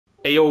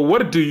Hey yo,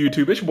 what it do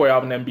YouTube? It's your boy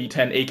Alvin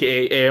MB10,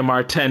 aka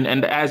AMR10,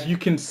 and as you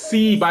can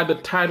see by the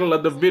title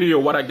of the video,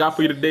 what I got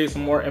for you today is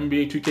some more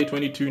NBA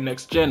 2K22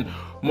 Next Gen.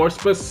 More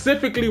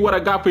specifically, what I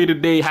got for you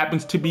today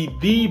happens to be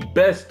the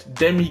best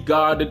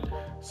Demigod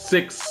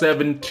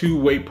 6'7"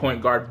 two-way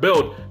point guard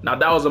build. Now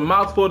that was a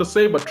mouthful to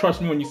say, but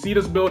trust me, when you see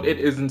this build, it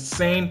is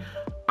insane.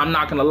 I'm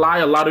not gonna lie,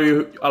 a lot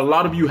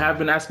of you have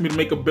been asking me to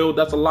make a build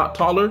that's a lot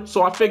taller,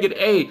 so I figured,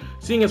 hey,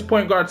 seeing as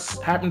point guards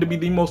happen to be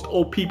the most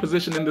OP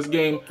position in this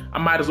game, I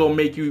might as well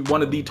make you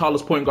one of the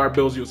tallest point guard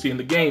builds you'll see in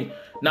the game.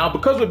 Now,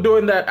 because we're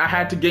doing that, I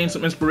had to gain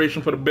some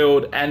inspiration for the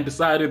build and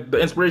decided the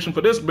inspiration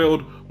for this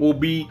build will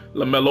be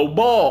Lamelo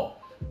Ball.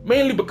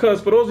 Mainly because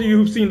for those of you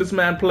who've seen this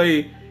man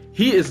play,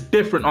 he is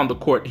different on the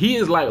court. He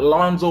is like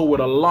Lonzo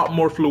with a lot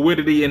more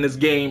fluidity in his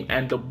game,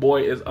 and the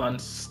boy is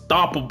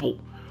unstoppable.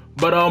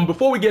 But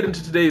before we get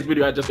into today's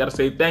video, I just gotta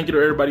say thank you to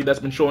everybody that's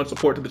been showing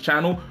support to the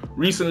channel.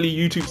 Recently,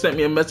 YouTube sent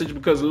me a message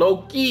because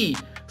low-key,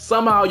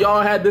 somehow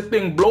y'all had this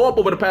thing blow up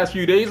over the past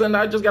few days, and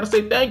I just gotta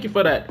say thank you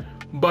for that.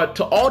 But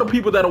to all the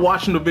people that are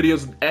watching the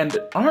videos and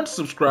aren't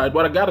subscribed,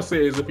 what I gotta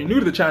say is if you're new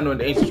to the channel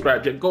and ain't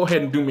subscribed yet, go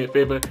ahead and do me a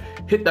favor,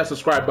 hit that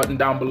subscribe button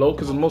down below,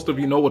 because as most of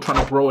you know, we're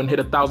trying to grow and hit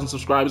 1,000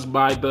 subscribers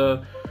by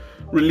the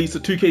release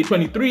of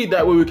 2K23.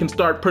 That way we can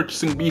start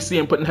purchasing BC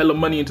and putting hella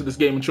money into this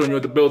game and showing you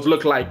what the builds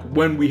look like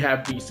when we have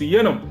BC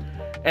in them.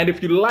 And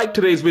if you like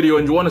today's video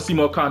and you want to see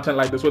more content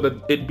like this, whether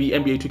it be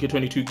NBA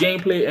 2K22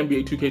 gameplay,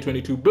 NBA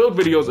 2K22 build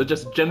videos, or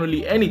just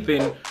generally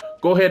anything,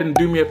 go ahead and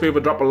do me a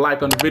favor, drop a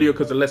like on the video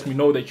because it lets me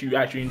know that you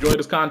actually enjoy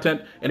this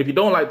content. And if you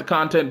don't like the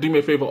content, do me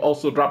a favor,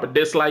 also drop a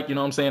dislike, you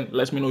know what I'm saying? It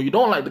lets me know you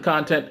don't like the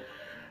content.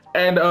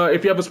 And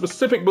if you have a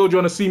specific build you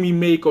want to see me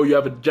make, or you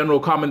have a general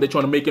comment that you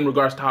want to make in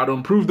regards to how to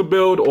improve the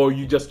build, or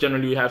you just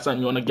generally have something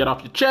you want to get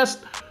off your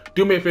chest,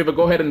 do me a favor,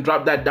 go ahead and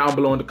drop that down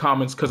below in the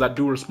comments because I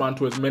do respond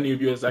to as many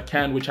of you as I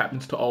can, which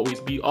happens to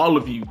always be all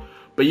of you.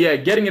 But yeah,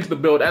 getting into the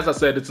build, as I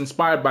said, it's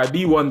inspired by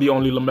the one, the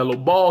only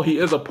Lamelo Ball. He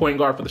is a point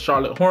guard for the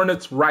Charlotte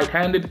Hornets,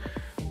 right-handed.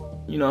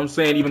 You know what I'm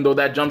saying? Even though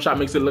that jump shot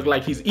makes it look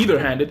like he's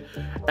either-handed.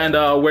 And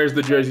wears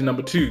the jersey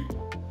number 2.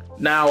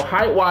 Now,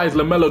 height-wise,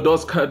 Lamelo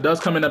does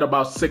come in at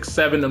about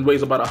 6'7" and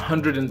weighs about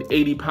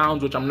 180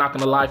 pounds, which I'm not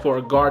going to lie, for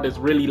a guard is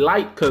really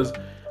light because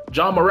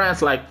John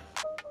Morant's like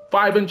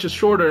 5 inches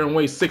shorter and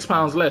weighs 6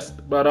 pounds less.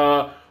 But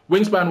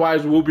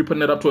wingspan-wise, we'll be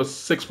putting it up to a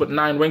 6'9"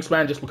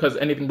 wingspan just because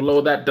anything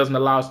below that doesn't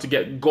allow us to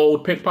get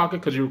gold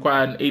pickpocket because you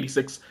require an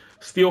 86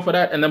 steal for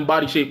that. And then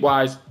body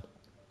shape-wise,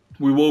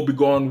 we will be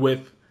going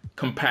with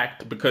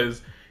compact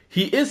because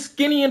he is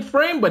skinny in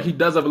frame, but he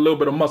does have a little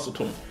bit of muscle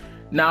to him.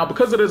 Now,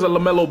 because it is a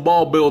Lamelo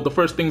Ball build, the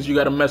first things you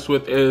got to mess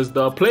with is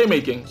the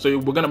playmaking. So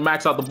we're going to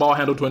max out the ball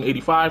handle to an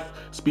 85,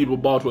 speed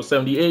with ball to a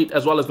 78,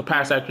 as well as the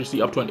pass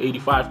accuracy up to an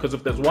 85. Because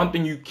if there's one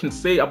thing you can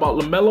say about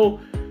Lamelo,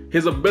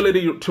 his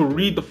ability to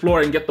read the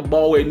floor and get the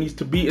ball where it needs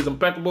to be is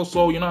impeccable.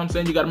 So, you know what I'm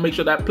saying? You got to make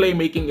sure that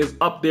playmaking is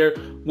up there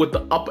with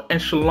the upper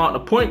echelon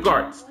of point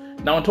guards.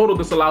 Now, in total,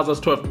 this allows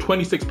us to have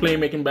 26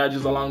 playmaking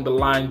badges along the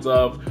lines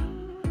of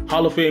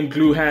Hall of Fame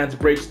glue hands,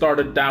 break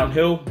starter,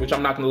 downhill, which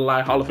I'm not going to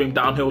lie, Hall of Fame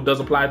downhill does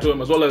apply to him,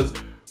 as well as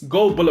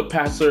gold bullet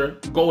passer,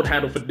 gold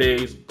handle for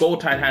days, gold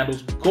tight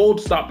handles,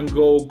 gold stop and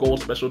go,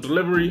 gold special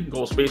delivery,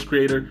 gold space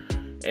creator,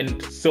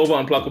 and silver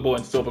unpluckable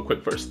and silver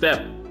quick first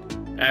step,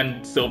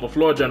 and silver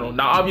floor general.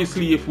 Now,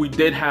 obviously, if we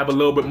did have a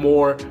little bit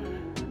more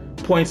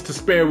points to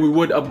spare, we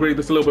would upgrade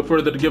this a little bit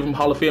further to give him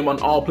Hall of Fame on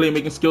all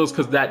playmaking skills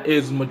because that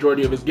is the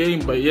majority of his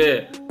game. But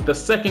yeah, the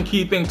second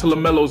key thing to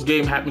LaMelo's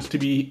game happens to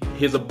be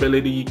his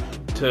ability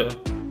to,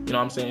 you know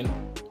what I'm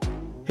saying,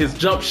 his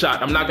jump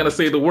shot. I'm not gonna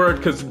say the word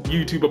because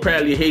YouTube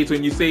apparently hates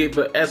when you say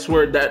the S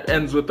word that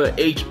ends with the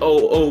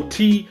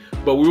H-O-O-T,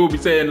 but we will be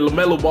saying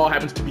Lamelo Ball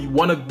happens to be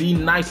one of the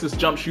nicest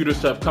jump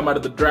shooters to have come out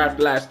of the draft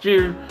last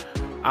year,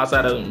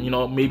 outside of, you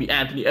know, maybe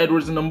Anthony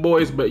Edwards and them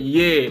boys. But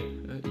yeah,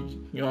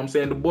 you know what I'm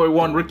saying, the boy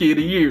won Rookie of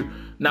the Year.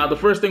 Now, the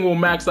first thing we'll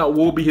max out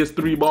will be his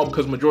 3-ball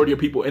because majority of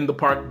people in the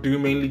park do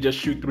mainly just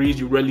shoot threes.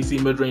 You rarely see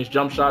mid-range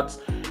jump shots,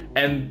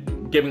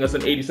 and giving us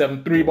an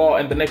 87 3-ball.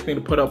 And the next thing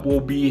to put up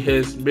will be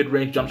his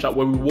mid-range jump shot,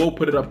 where we will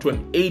put it up to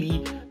an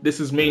 80. This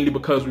is mainly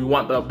because we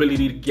want the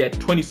ability to get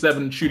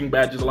 27 shooting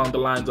badges along the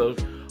lines of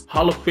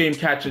Hall of Fame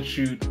catch and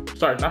shoot,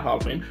 sorry, not Hall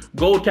of Fame,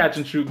 gold catch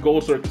and shoot,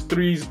 gold circus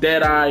threes,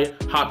 dead eye,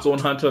 hot zone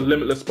hunter,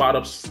 limitless spot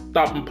up,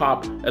 stop and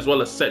pop, as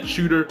well as set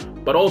shooter.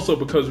 But also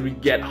because we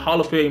get Hall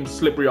of Fame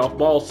slippery off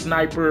ball,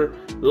 sniper,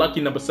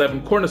 lucky number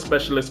 7, corner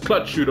specialist,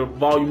 clutch shooter,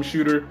 volume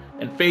shooter,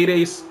 and fade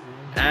ace,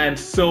 and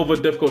silver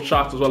difficult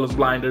shots as well as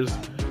blinders,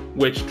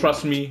 which,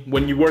 trust me,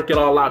 when you work it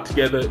all out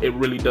together, it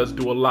really does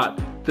do a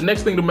lot. The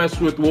next thing to mess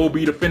with will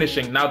be the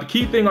finishing. Now, the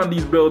key thing on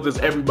these builds is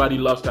everybody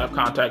loves to have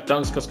contact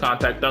dunks because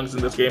contact dunks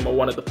in this game are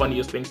one of the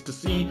funniest things to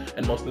see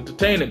and most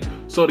entertaining.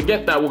 So to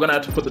get that, we're gonna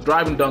have to put the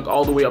driving dunk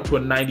all the way up to a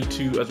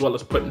 92, as well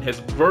as putting his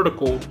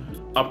vertical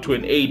up to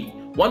an 80.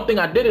 One thing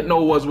I didn't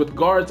know was with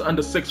guards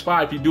under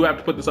 6'5", you do have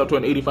to put this up to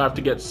an 85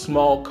 to get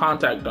small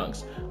contact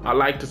dunks. I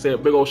like to say a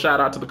big old shout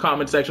out to the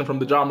comment section from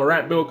the John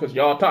Morant build because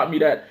y'all taught me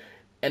that,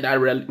 and I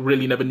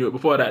really never knew it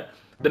before that.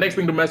 The next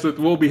thing to mess with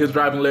will be his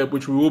driving layup,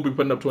 which we will be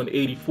putting up to an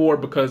 84,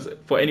 because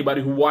for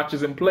anybody who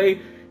watches him play,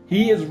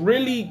 he has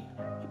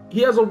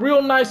a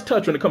real nice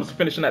touch when it comes to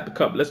finishing at the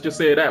cup. Let's just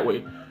say it that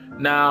way.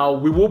 Now,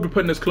 we will be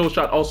putting his close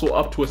shot also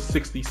up to a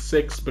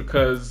 66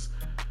 because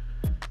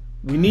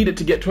we need it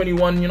to get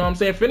 21, you know what I'm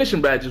saying,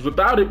 finishing badges.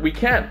 Without it, we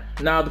can't.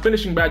 Now, the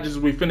finishing badges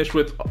we finished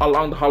with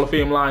along the Hall of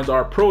Fame lines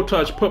are Pro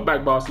Touch,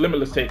 Putback Boss,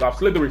 Limitless Takeoff,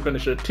 Slithery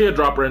Finisher,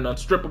 Teardropper, and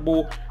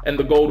Unstrippable. And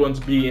the gold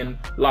ones being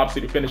Lob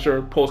City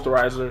Finisher,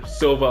 Posterizer,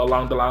 Silver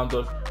along the lines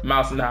of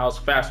Mouse in the House,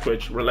 Fast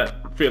Twitch,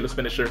 Fearless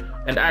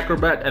Finisher, and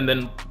Acrobat, and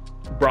then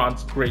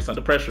bronze, Grace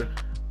Under Pressure.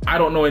 I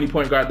don't know any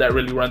point guard that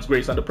really runs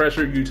Grace Under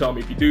Pressure. You tell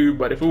me if you do,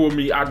 but if it were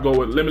me, I'd go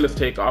with Limitless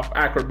Takeoff,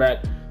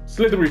 Acrobat,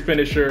 Slithery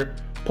Finisher,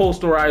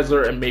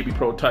 Posterizer, and maybe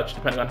Pro Touch,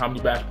 depending on how many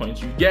badge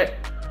points you get.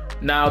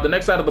 Now, the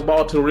next side of the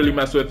ball to really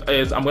mess with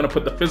is I'm going to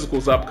put the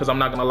physicals up, because I'm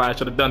not going to lie, I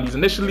should have done these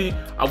initially.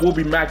 I will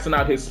be maxing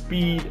out his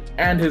speed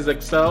and his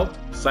excel.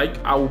 Psych.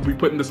 I will be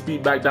putting the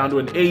speed back down to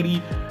an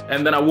 80,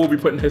 and then I will be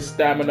putting his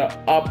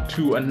stamina up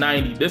to a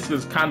 90. This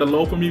is kind of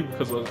low for me,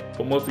 because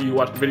for most of you who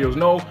watch the videos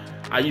know,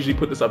 I usually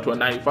put this up to a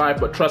 95,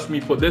 but trust me,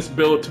 for this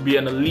build to be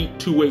an elite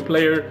two-way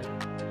player,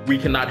 we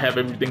cannot have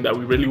everything that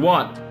we really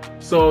want.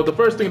 So the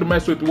first thing to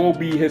mess with will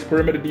be his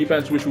perimeter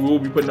defense, which we will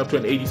be putting up to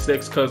an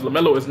 86, because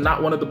Lamelo is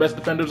not one of the best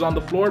defenders on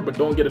the floor, but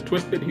don't get it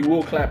twisted, he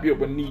will clap you up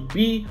when need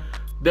be.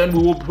 Then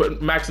we will put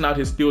maxing out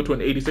his steal to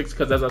an 86,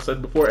 because as I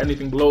said before,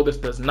 anything below this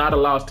does not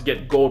allow us to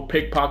get gold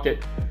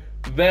pickpocket.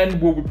 Then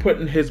we'll be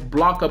putting his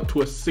block up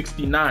to a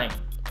 69.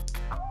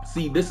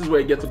 See, this is where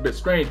it gets a bit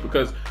strange,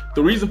 because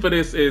the reason for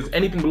this is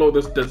anything below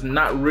this does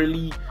not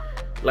really,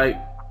 like,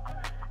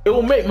 it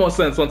will make more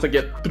sense once I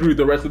get through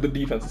the rest of the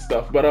defensive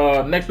stuff.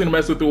 But next thing to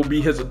mess with will be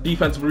his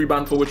defensive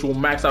rebound, for which will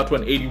max out to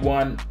an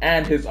 81,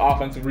 and his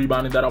offensive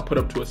rebounding that I'll put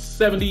up to a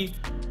 70.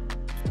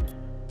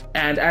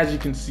 And as you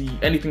can see,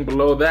 anything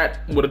below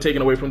that would have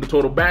taken away from the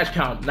total badge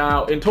count.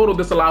 Now, in total,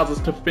 this allows us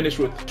to finish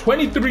with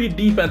 23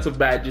 defensive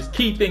badges.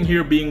 Key thing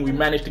here being we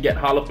managed to get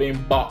Hall of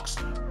Fame box.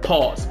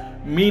 Pause.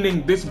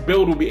 Meaning this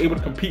build will be able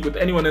to compete with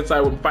anyone inside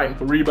when fighting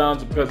for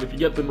rebounds, because if you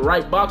get the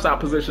right box out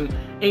position,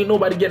 ain't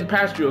nobody getting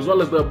past you, as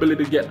well as the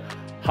ability to get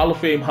Hall of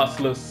Fame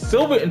Hustler,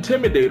 Silver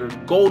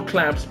Intimidator, Gold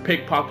Clamps,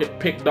 Pickpocket,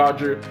 Pick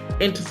Dodger,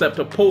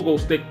 Interceptor, Pogo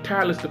Stick,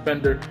 Tireless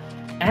Defender,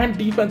 and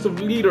Defensive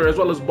Leader, as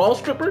well as Ball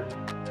Stripper,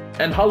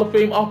 and Hall of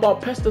Fame Off-Ball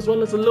Pest, as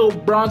well as a little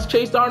Bronze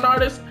Chase Down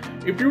Artist.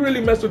 If you really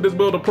mess with this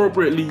build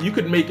appropriately, you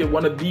could make it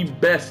one of the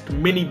best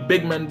mini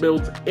big man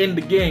builds in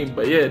the game.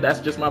 But yeah, that's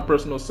just my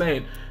personal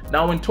saying.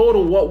 Now in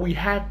total, what we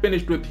have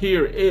finished with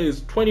here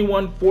is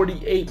 21,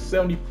 48,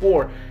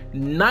 74,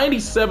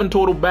 97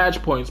 total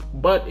badge points.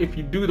 But if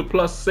you do the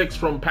 +6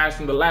 from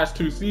passing the last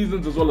 2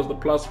 seasons, as well as the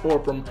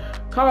 +4 from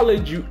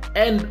college, you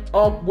end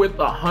up with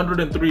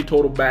 103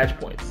 total badge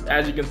points.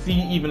 As you can see,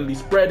 evenly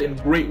spread in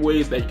great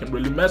ways that you can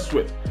really mess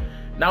with.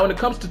 Now, when it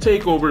comes to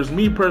takeovers,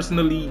 me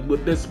personally,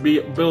 with this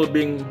build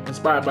being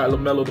inspired by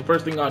Lamelo, the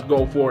first thing I'd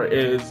go for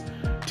is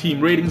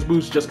team ratings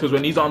boost, just because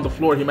when he's on the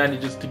floor, he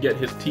manages to get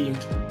his team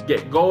to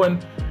get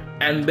going.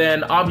 And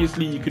then,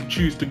 obviously, you could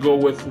choose to go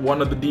with one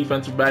of the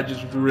defensive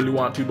badges if you really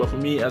want to. But for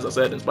me, as I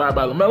said, inspired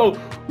by Lamelo,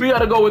 we got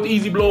to go with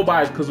easy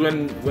blow-bys, because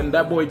when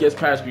that boy gets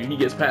past you, he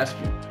gets past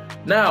you.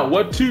 Now,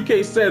 what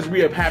 2K says we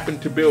have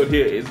happened to build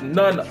here is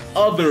none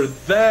other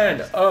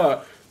than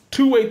a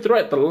two-way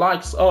threat, the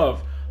likes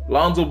of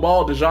Lonzo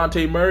Ball,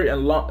 DeJounte Murray,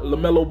 and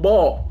Lamelo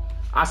Ball.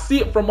 I see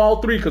it from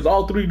all three, because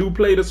all three do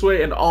play this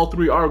way, and all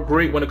three are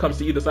great when it comes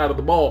to either side of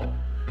the ball.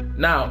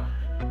 Now,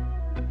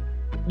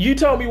 you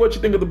tell me what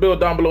you think of the build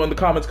down below in the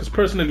comments, because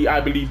personally,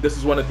 I believe this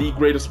is one of the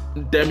greatest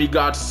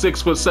Demigod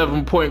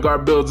 6'7" point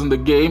guard builds in the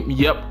game.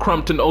 Yep,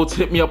 Crumpton Oats,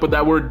 hit me up with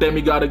that word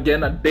Demigod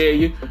again, I dare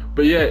you.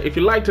 But yeah, if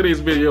you like today's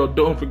video,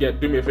 don't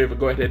forget, do me a favor,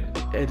 go ahead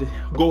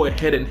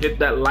and hit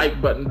that like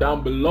button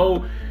down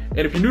below.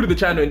 And if you're new to the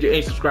channel and you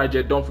ain't subscribed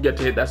yet, don't forget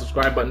to hit that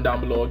subscribe button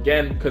down below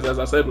again, because as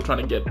I said, we're trying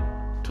to get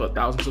to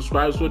 1,000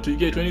 subscribers for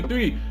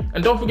 2K23.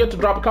 And don't forget to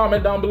drop a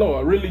comment down below.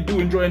 I really do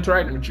enjoy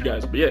interacting with you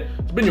guys. But yeah,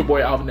 it's been your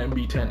boy Alvin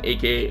MB10,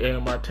 aka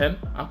AMR10.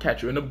 I'll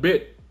catch you in a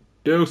bit.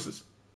 Deuces.